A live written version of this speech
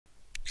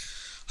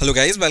Hello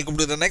guys, welcome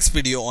to the next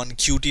video on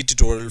Qt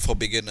tutorial for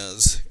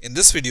beginners. In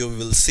this video we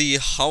will see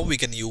how we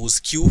can use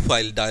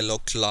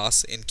QFileDialog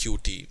class in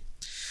Qt.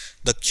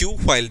 The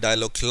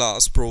QFileDialog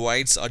class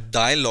provides a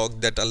dialog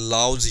that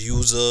allows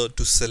user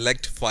to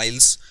select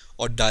files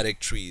or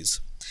directories.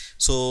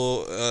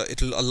 So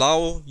it will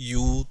allow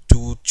you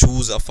to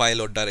choose a file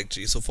or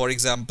directory. So for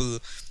example,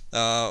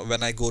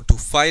 when I go to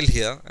file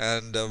here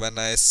and when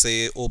I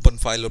say open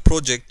file or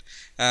project,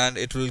 and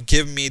it will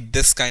give me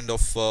this kind of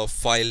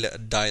file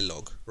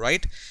dialog,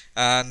 right?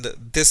 And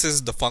this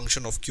is the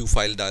function of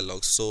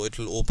QFileDialog. So it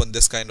will open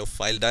this kind of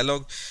file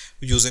dialog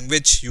using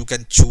which you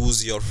can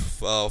choose your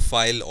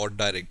file or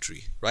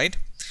directory, right?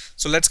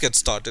 So let's get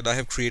started. I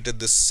have created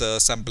this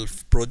sample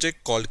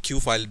project called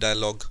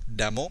QFileDialog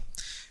demo,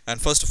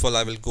 and first of all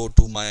I will go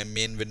to my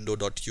main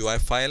window.ui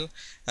file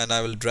and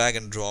I will drag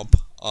and drop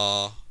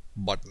a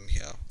button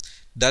here.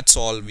 That's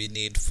all we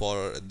need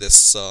for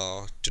this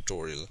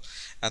tutorial.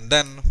 And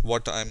then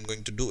what I'm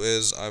going to do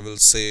is I will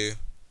say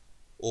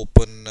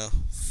open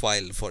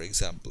file, for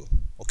example,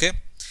 okay,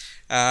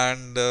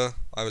 and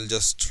I will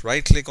just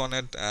right click on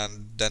it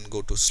and then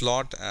go to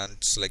slot and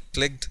select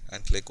clicked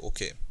and click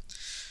OK.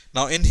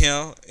 Now in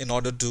here, in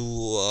order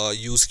to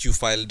use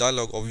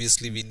QFileDialog,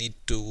 obviously we need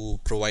to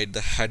provide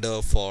the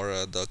header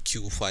for the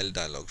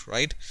QFileDialog,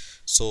 right?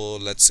 So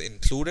let's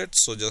include it.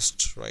 So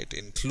just write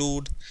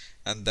include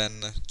and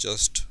then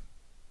just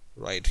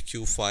write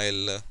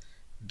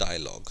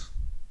QFileDialog.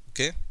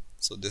 Okay,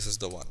 so this is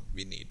the one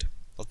we need.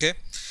 Okay,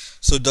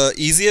 so the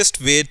easiest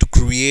way to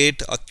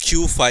create a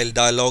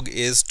QFileDialog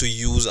is to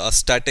use a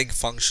static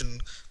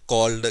function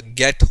called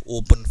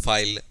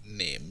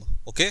getopenfilename.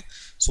 Okay,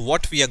 so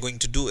what we are going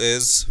to do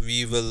is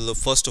we will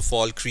first of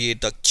all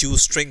create a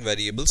QString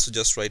variable. So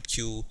just write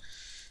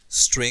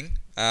QString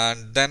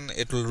and then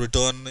it will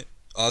return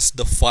us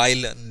the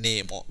file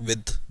name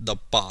with the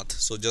path.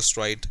 So just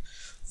write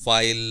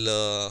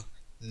file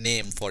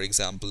name, for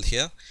example,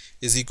 here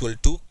is equal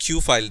to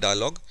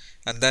QFileDialog,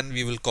 and then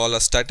we will call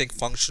a static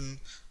function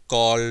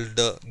called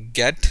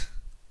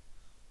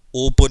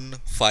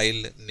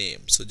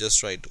getOpenFileName. So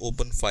just write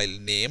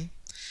openFileName,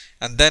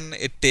 and then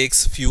it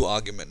takes few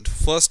arguments.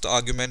 First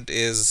argument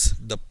is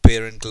the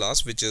parent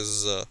class, which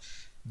is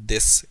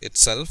this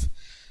itself.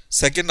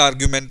 Second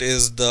argument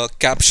is the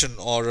caption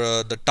or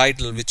the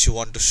title which you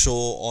want to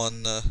show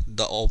on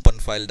the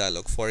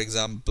openFileDialog. For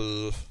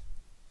example,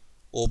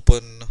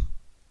 open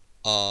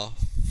a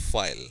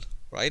file,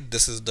 right?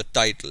 This is the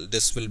title,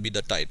 this will be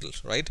the title,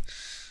 right?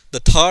 The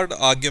third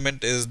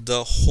argument is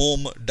the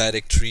home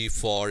directory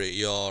for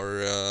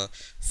your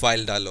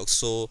file dialog.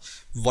 So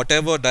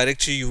whatever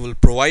directory you will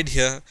provide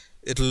here,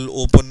 it will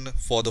open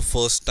for the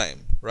first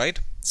time, right?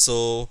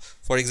 So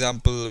for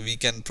example, we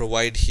can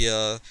provide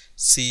here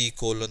C:/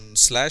 and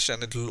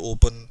it will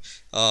open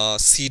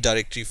C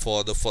directory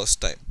for the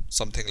first time,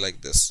 something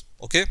like this.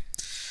 Okay,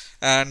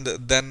 and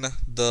then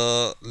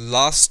the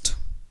last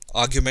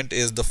argument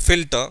is the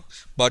filter,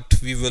 but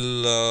we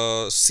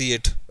will see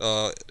it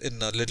in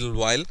a little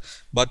while.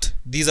 But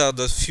these are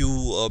the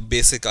few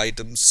basic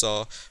items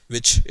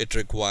which it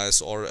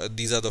requires, or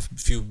these are the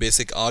few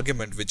basic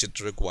argument which it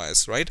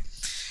requires, right?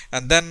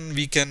 And then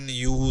we can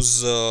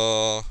use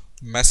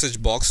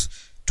message box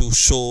to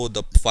show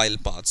the file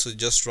path. So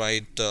just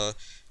write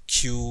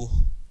q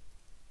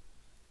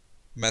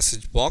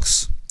message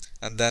box,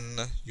 and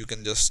then you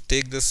can just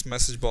take this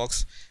message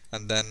box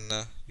and then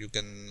you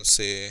can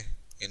say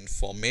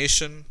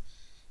information,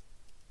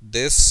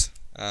 this,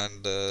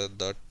 and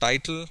the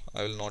title.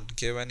 I will not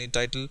give any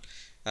title,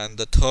 and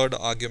the third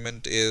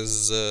argument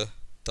is the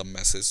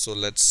message. So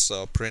let's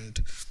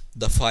print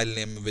the file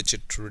name which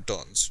it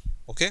returns.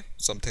 Okay,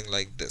 something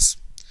like this.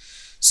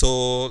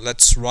 So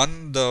let's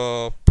run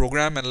the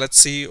program and let's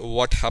see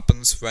what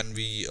happens when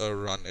we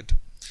run it.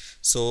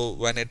 So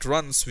when it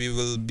runs, we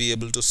will be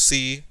able to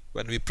see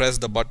when we press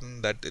the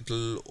button that it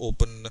will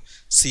open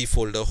C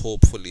folder,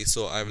 hopefully.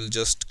 So I will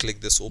just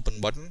click this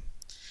open button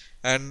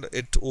and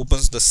it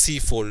opens the C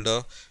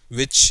folder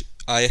which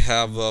I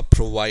have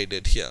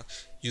provided here.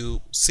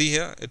 You see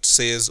here it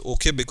says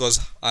OK because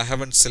I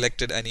haven't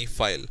selected any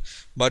file,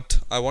 but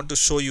I want to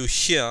show you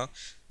here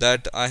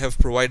that I have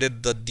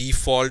provided the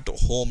default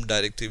home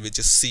directory which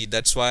is C.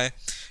 That's why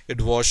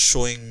it was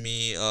showing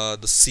me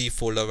the C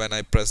folder when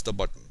I press the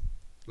button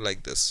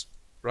like this,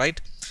 right?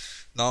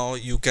 Now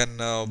you can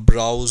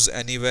browse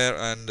anywhere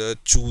and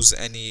choose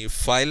any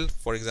file.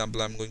 For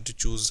example, I'm going to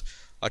choose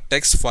a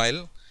text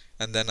file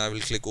and then I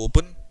will click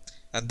open,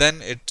 and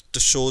then it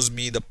shows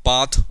me the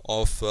path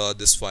of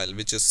this file,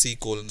 which is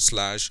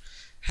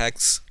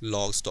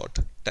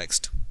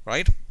c:/hex_logs.txt,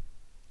 right?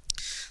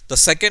 The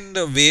second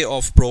way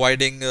of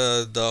providing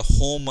the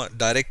home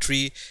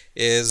directory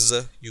is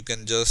you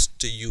can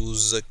just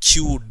use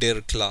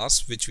qdir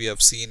class, which we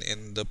have seen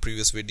in the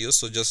previous video.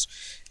 So just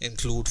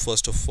include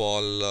first of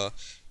all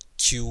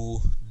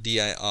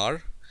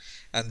qdir,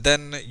 and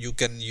then you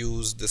can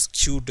use this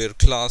qdir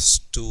class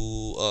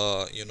to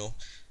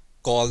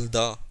call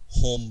the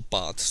home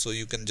path. So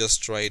you can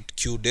just write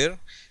qdir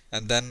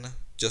and then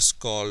just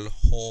call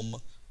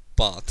home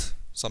path,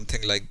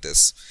 something like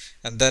this.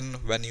 And then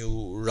when you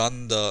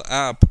run the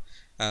app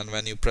and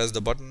when you press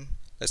the button,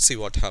 let's see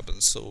what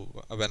happens. So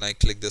when I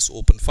click this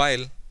open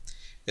file,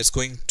 it's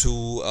going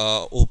to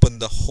open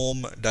the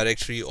home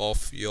directory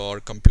of your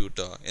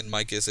computer. In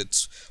my case,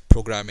 it's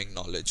programming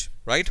knowledge,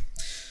 right?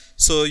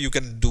 So you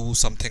can do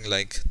something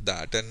like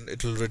that and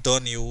it will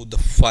return you the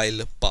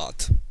file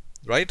path,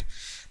 right?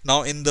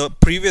 Now in the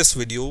previous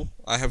video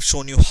I have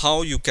shown you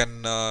how you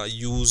can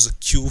use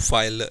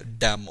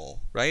QFileDemo,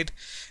 right?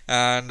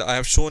 And I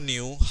have shown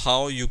you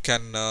how you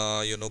can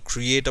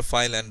create a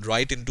file and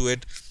write into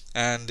it,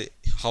 and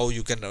how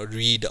you can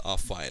read a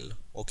file.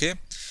 Okay,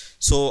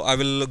 so I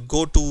will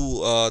go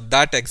to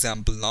that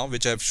example now,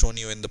 which I have shown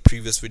you in the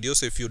previous video.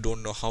 So if you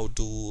don't know how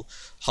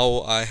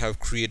I have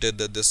created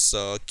this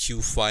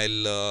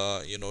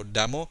QFile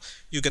demo,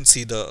 you can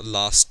see the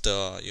last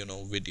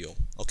video.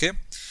 Okay,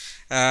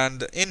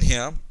 and in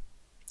here,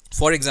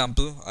 for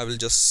example, I will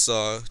just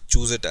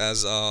choose it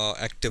as a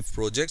active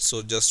project.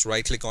 So just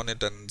right click on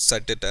it and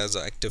set it as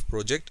an active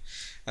project.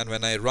 And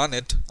when I run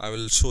it, I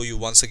will show you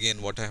once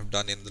again what I have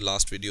done in the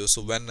last video.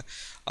 So when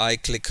I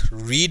click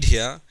read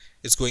here,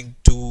 it's going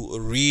to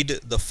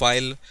read the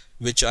file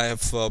which I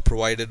have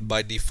provided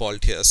by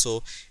default here.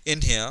 So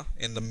in here,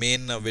 in the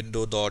main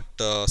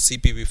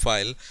window.cpp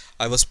file,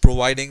 I was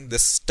providing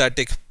this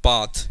static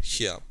path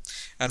here.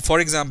 And for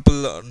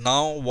example,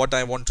 now what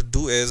I want to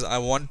do is I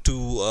want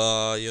to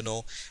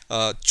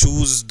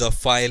choose the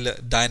file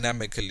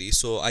dynamically.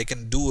 So I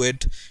can do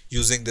it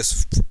using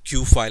this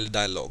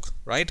QFileDialog,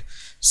 right?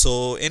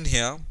 So in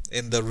here,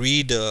 in the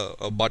read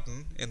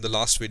button in the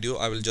last video,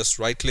 I will just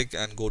right click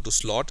and go to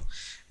slot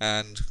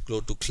and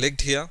go to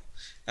clicked here,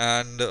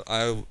 and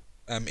I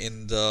am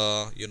in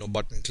the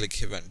button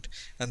click event.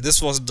 And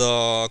this was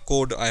the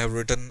code I have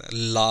written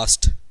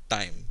last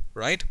time,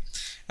 right?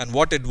 And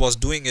what it was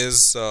doing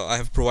is I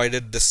have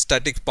provided this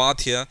static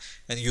path here,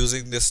 and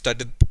using this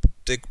static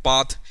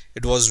path,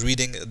 it was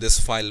reading this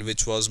file,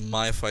 which was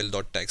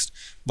myfile.txt.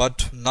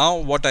 But now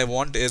what I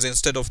want is,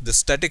 instead of this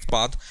static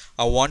path,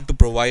 I want to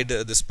provide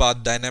this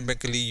path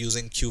dynamically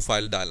using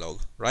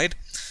QFileDialog, right?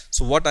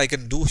 So what I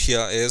can do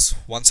here is,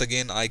 once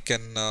again, I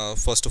can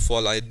first of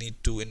all, I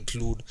need to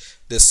include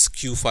this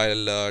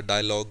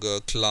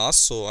QFileDialog class.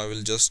 So I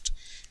will just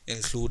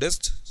include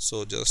it.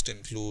 So just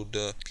include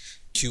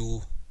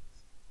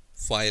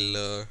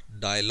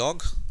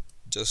QFileDialog,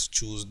 just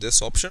choose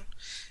this option,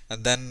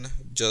 and then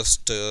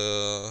just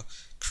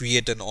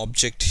create an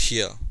object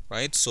here,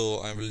 right? So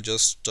I will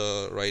just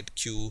write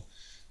Q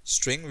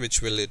string,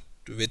 which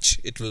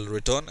it will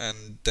return,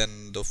 and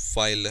then the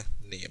file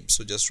name.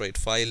 So just write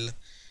file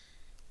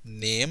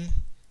name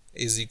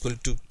is equal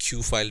to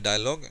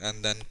QFileDialog,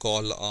 and then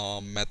call a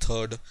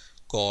method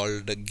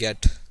called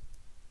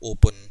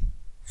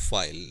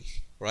getopenfile,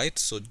 right?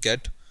 So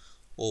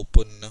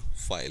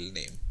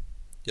getopenfilename,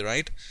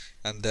 right?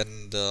 And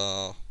then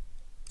the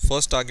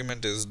first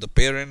argument is the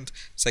parent,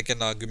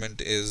 second argument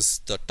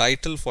is the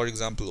title, for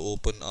example,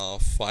 open a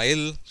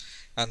file,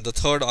 and the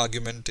third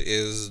argument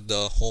is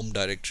the home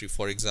directory,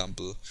 for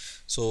example.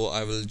 So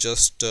I will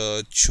just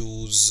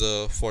choose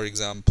for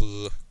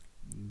example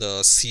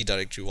the C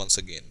directory once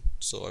again.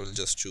 So I will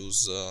just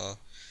choose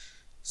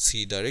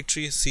C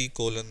directory, C:/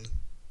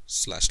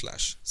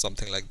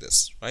 something like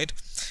this, right?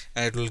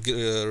 And it will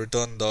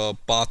return the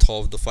path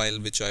of the file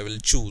which I will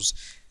choose.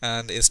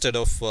 And instead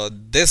of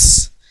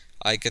this,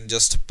 I can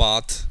just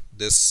path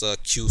this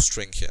Q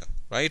string here,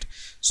 right?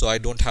 So I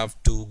don't have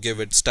to give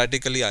it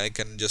statically. I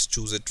can just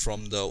choose it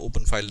from the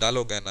open file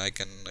dialog and I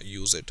can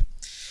use it.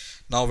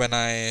 Now when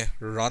I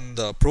run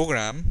the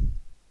program,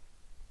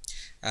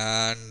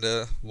 and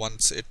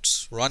once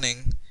it's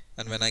running,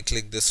 and when I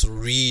click this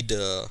read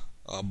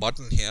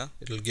button here,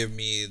 it will give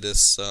me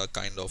this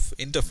kind of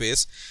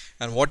interface,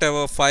 and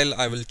whatever file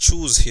I will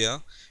choose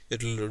here,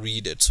 it will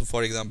read it. So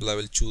for example, I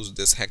will choose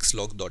this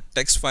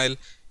hexlog.txt file,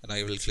 and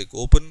I will click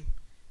open,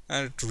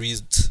 and it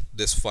reads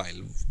this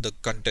file, the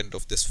content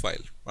of this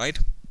file, right?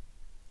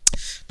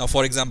 Now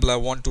for example, I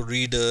want to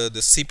read the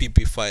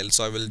CPP file,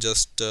 so I will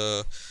just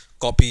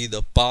copy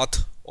the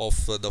path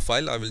of the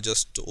file. I will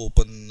just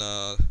open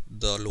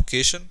the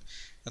location,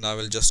 and I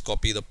will just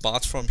copy the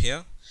path from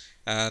here,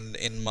 and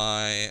in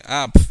my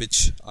app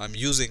which I'm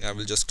using, I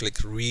will just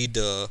click read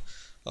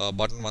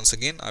button once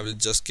again. I will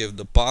just give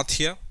the path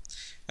here,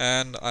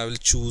 and I will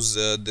choose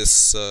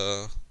this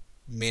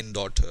main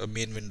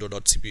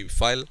window.cpp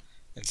file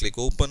and click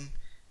open,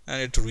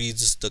 and it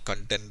reads the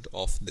content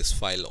of this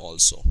file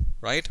also,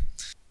 right?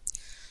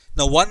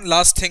 Now one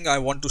last thing I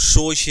want to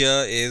show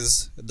here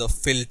is the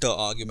filter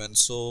argument.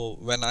 So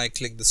when I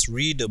click this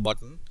read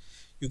button,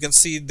 you can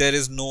see there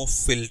is no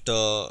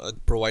filter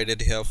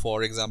provided here.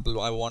 For example,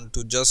 I want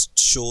to just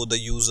show the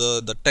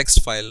user the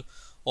text file,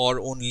 or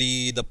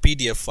only the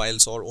PDF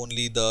files, or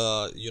only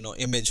the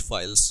image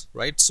files,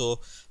 right? So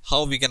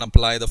how we can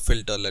apply the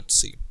filter, let's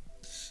see.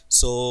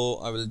 So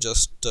I will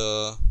just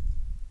go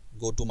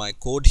to my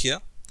code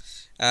here,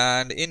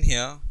 and in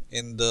here,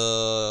 in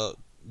the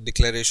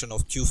declaration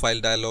of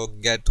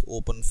QFileDialog get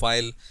open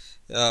file,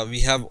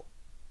 we have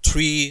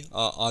three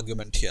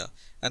argument here,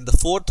 and the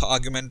fourth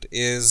argument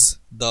is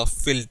the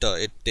filter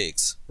it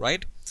takes,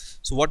 right?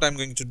 So what I'm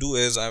going to do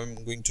is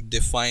I'm going to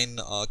define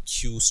a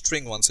Q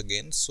string once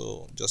again.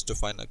 So just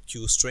define a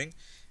Q string,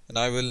 and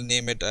I will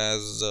name it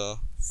as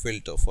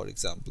filter, for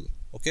example.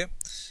 Okay,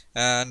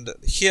 and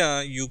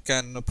here you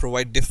can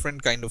provide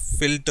different kind of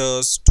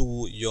filters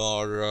to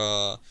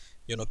your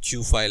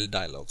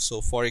QFileDialog.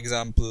 So for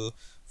example,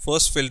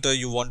 first filter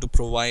you want to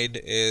provide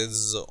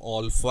is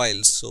all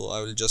files, so I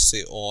will just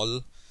say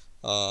all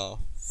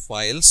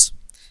files,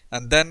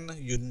 and then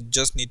you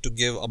just need to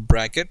give a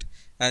bracket,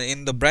 and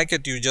in the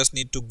bracket you just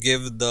need to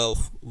give the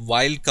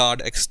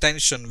wildcard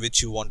extension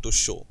which you want to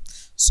show.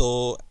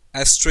 So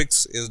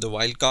asterisk is the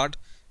wildcard,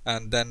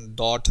 and then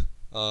dot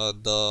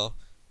the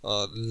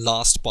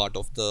last part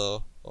of the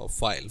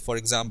file. For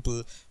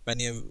example, when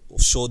you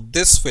show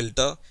this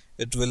filter,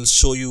 it will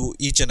show you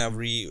each and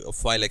every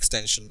file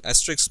extension.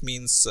 Asterisk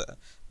means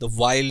the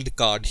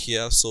wildcard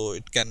here, so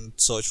it can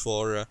search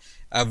for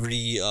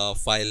every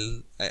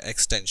file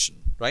extension,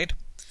 right?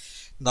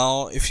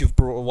 Now if you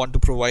want to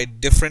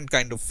provide different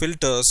kind of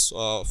filters,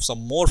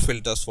 some more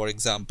filters, for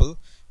example,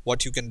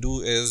 what you can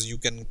do is you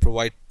can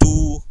provide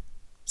two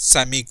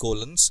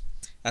semicolons,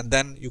 and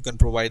then you can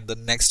provide the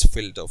next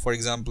filter. For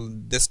example,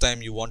 this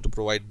time you want to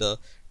provide the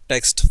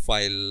text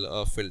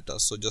file filter,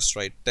 so just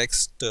write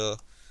text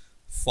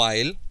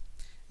file,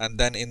 and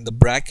then in the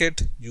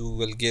bracket you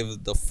will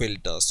give the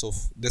filter. So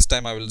this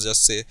time I will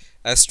just say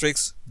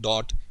asterisk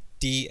dot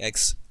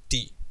txt.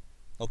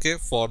 Okay,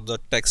 for the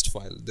text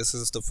file, this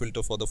is the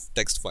filter for the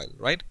text file,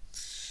 right?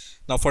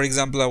 Now for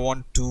example, I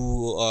want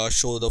to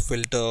show the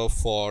filter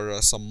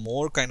for some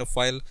more kind of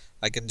file.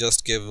 I can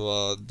just give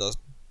the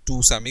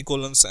two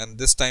semicolons, and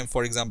this time,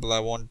 for example, I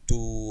want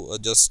to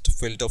just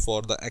filter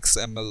for the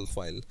XML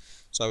file,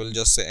 so I will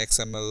just say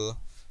XML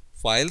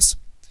files,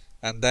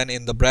 and then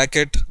in the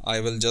bracket I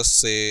will just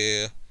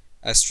say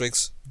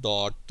asterisk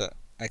dot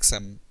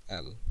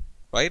XML,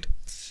 right?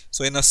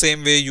 So in the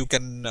same way you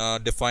can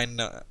define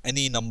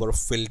any number of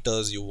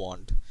filters you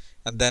want,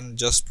 and then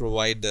just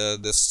provide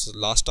this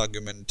last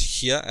argument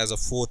here as a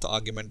fourth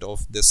argument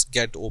of this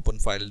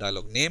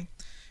getopenfilename,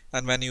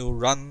 and when you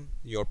run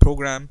your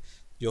program,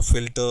 your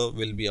filter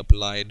will be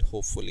applied,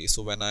 hopefully.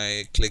 So when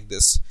I click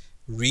this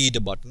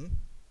read button,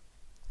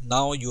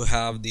 now you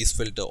have these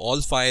filter: all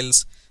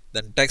files,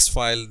 then text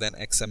file, then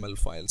XML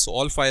file. So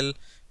all file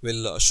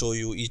will show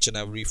you each and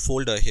every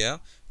folder here,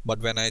 but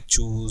when I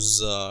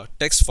choose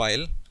text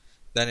file,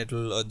 then it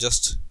will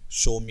just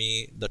show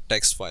me the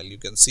text file. You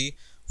can see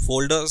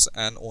folders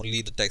and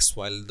only the text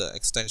file. The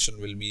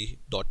extension will be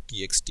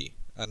 .txt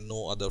and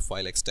no other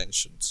file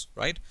extensions,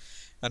 right?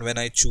 And when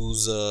I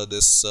choose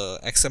this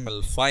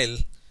XML file,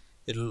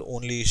 it will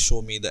only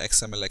show me the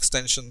XML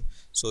extension.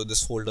 So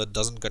this folder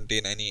doesn't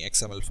contain any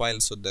XML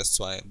file, so that's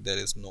why there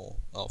is no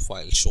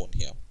file shown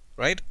here,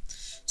 right?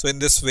 So in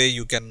this way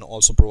you can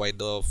also provide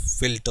the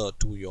filter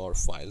to your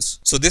files.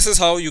 So this is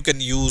how you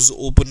can use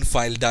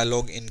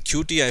OpenFileDialog in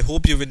Qt. I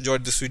hope you've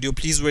enjoyed this video.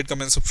 Please rate,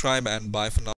 comment, subscribe, and bye for now.